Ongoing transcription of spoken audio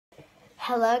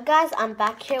Hello guys, I'm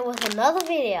back here with another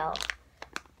video,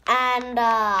 and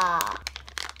I'm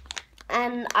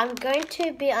going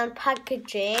to be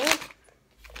unpackaging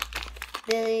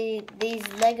these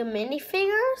Lego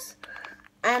minifigures,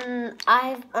 and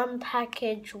I've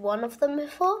unpackaged one of them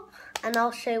before, and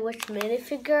I'll show you which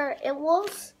minifigure it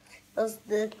was. It was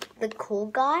the cool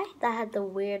guy that had the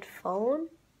weird phone.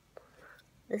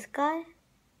 This guy,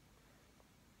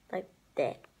 like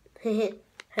that.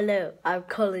 Hello, I'm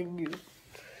calling you.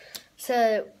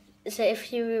 So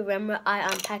if you remember, I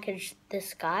unpackaged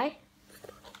this guy,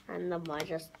 and then I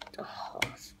just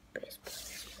space.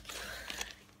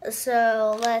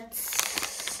 So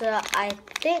I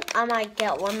think I might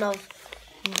get one of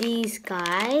these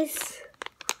guys.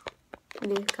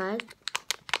 Well,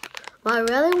 I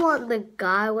really want the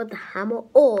guy with the hammer,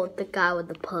 or the guy with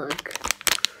the pug,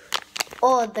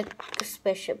 or the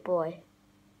spaceship boy.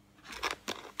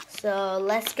 So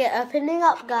let's get opening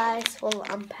up, guys. Well,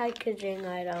 I'm packaging.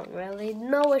 I don't really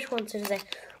know which one to say.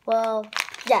 Well,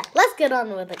 yeah, let's get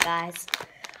on with it, guys.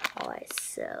 Alright,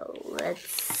 so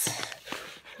let's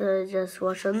just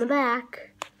watch on the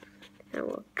back, and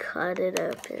we'll cut it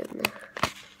open.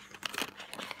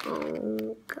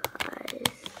 Oh,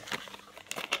 guys.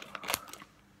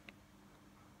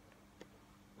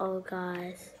 Oh,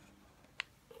 guys.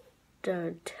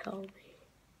 Don't tell me.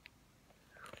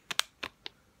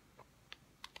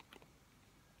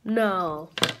 No,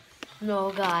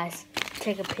 guys,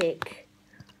 take a peek.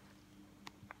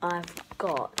 I've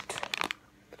got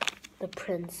the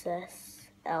princess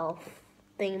elf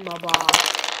thingamabob.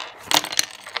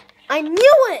 I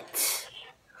knew it!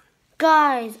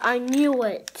 Guys, I knew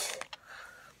it.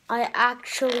 I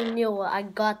actually knew it. I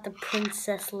got the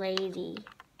princess lady.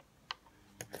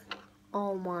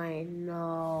 Oh my,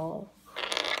 no.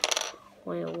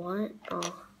 Wait, what?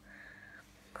 Oh.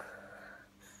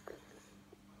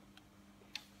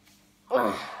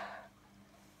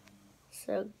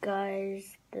 So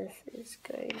guys, this is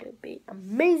going to be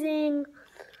amazing.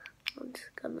 I'm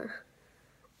just gonna,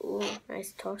 ooh,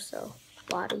 nice torso,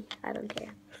 body, I don't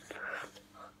care.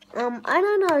 I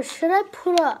don't know, should I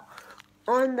put it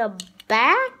on the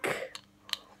back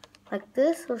like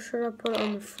this, or should I put it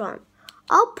on the front?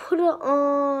 I'll put it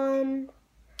on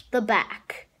the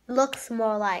back. It looks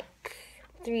more like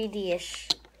 3D-ish,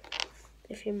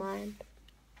 if you mind.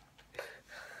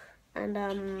 And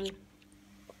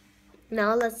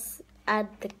now let's add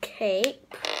the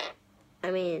cape.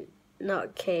 I mean,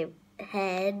 not cape,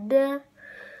 head.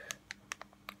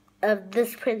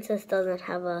 This princess doesn't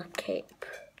have a cape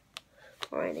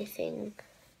or anything.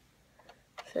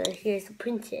 So here's the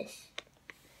princess.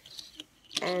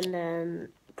 And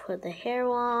then put the hair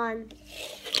on.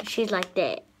 She's like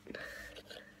that.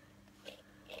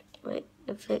 Wait,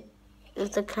 if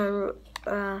the camera,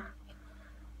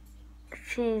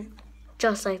 she's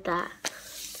just like that.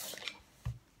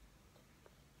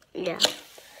 Yeah.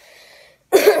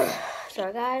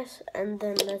 So guys, and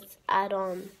then let's add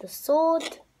on the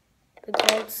sword, the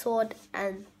gold sword,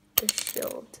 and the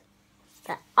shield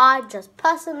that I just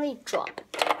personally dropped.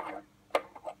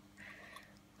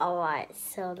 Alright,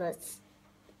 so let's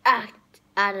add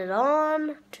it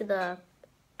on to the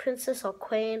princess or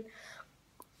queen.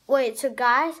 Wait, so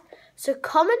guys, so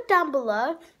comment down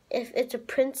below if it's a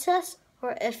princess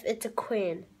or if it's a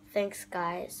queen. Thanks,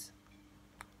 guys.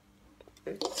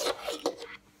 And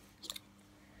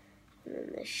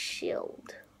then the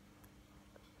shield.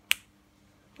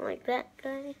 Like that,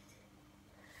 guys.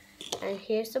 And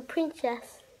here's the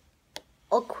princess.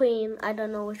 Or queen. I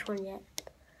don't know which one yet.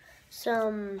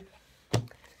 So,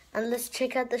 and let's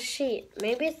check out the sheet.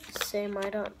 Maybe it's the same. I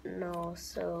don't know.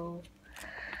 So,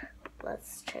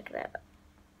 let's check it out.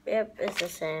 Yep, it's the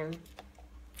same.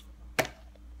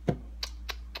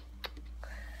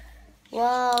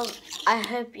 Well, I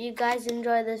hope you guys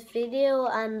enjoy this video,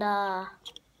 and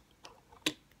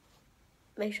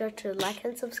make sure to like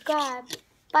and subscribe.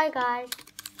 Bye, guys.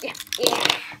 Yeah.